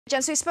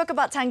James, we spoke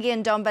about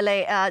Tanguy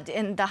Ndombele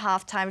in the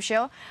halftime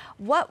show.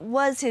 What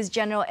was his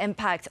general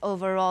impact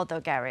overall, though,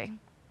 Gary?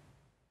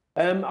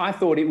 I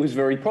thought it was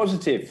very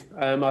positive.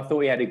 I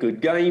thought he had a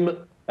good game,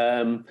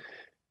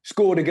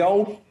 scored a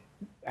goal,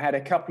 had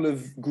a couple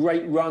of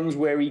great runs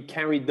where he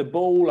carried the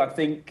ball. I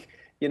think,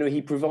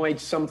 he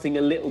provides something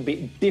a little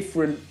bit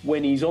different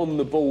when he's on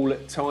the ball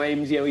at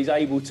times. He's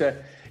able to,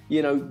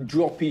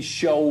 drop his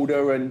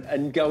shoulder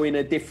and go in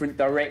a different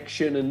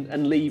direction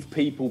and leave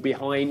people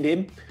behind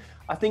him.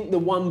 I think the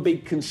one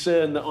big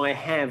concern that I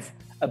have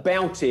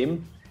about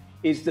him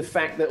is the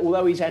fact that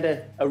although he's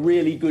had a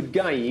really good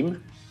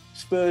game,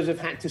 Spurs have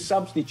had to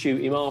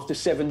substitute him after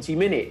 70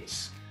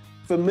 minutes.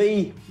 For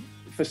me,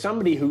 for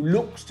somebody who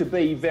looks to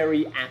be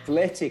very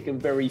athletic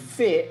and very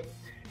fit,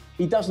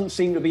 he doesn't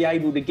seem to be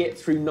able to get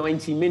through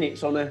 90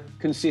 minutes on a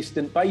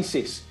consistent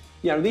basis.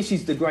 This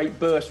is the great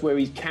burst where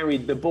he's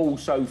carried the ball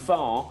so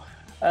far.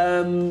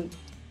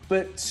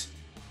 But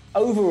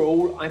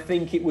overall, I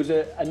think it was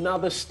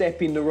another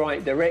step in the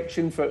right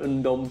direction for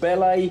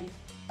Ndombele.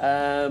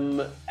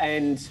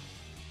 And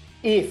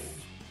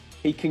if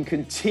he can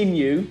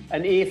continue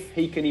and if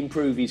he can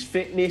improve his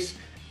fitness,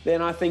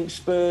 then I think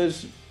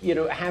Spurs,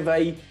 have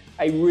a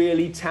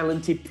really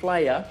talented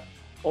player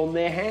on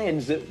their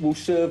hands that will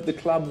serve the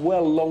club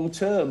well long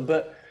term.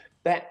 But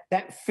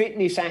that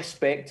fitness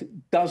aspect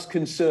does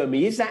concern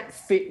me. Is that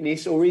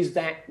fitness, or is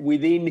that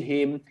within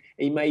him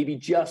he maybe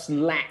just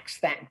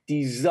lacks that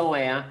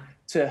desire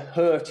to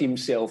hurt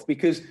himself?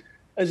 Because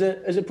as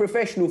a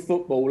professional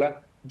footballer,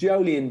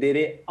 Joleon did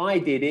it, I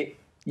did it.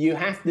 You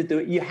have to do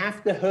it. You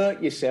have to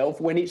hurt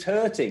yourself when it's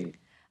hurting.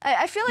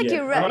 I feel like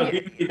you're right. I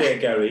agree with you there,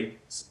 Gary.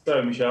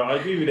 Sorry, Michelle. I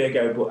agree with you there,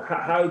 Gary. But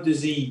how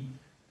does he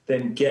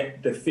then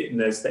get the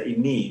fitness that he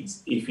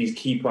needs if he's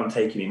keep on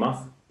taking him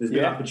off? There's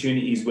been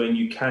opportunities when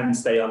you can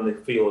stay on the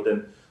field,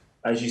 and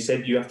as you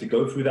said, you have to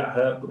go through that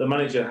hurt, but the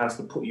manager has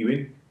to put you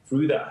in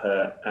through that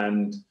hurt,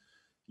 and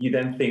you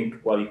then think,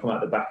 well, you come out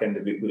the back end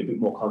of it with a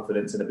bit more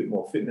confidence and a bit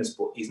more fitness,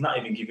 but he's not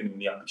even giving him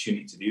the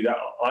opportunity to do that.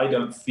 I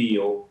don't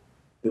feel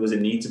there was a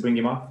need to bring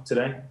him off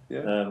today.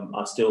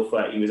 I still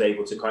thought he was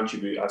able to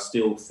contribute. I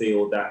still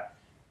feel that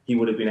he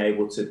would have been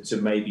able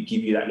to maybe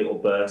give you that little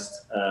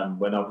burst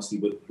when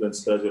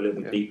Spurs were a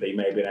little bit deeper, he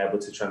may have been able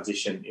to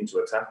transition into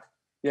attack.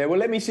 Yeah, well,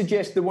 let me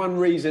suggest the one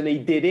reason he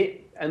did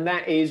it, and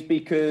that is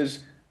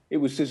because it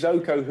was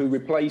Sissoko who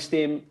replaced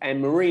him,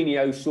 and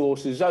Mourinho saw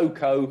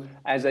Sissoko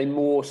as a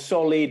more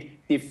solid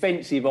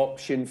defensive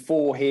option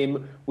for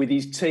him with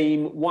his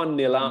team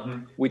 1-0 up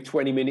with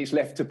 20 minutes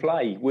left to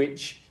play,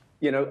 which,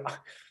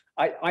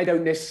 I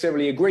don't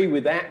necessarily agree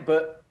with that,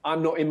 but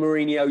I'm not in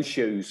Mourinho's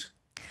shoes.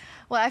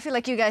 Well, I feel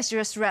like you guys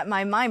just read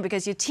my mind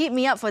because you teed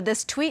me up for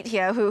this tweet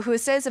here who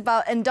says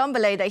about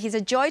Ndombele that he's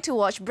a joy to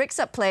watch, bricks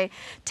up play,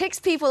 takes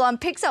people on,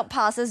 picks up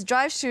passes,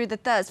 drives through the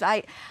thirds.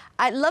 But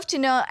I'd love to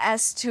know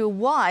as to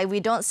why we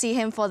don't see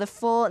him for the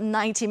full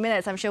 90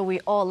 minutes. I'm sure we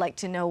all like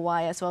to know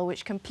why as well,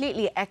 which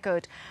completely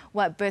echoed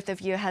what both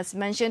of you has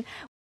mentioned.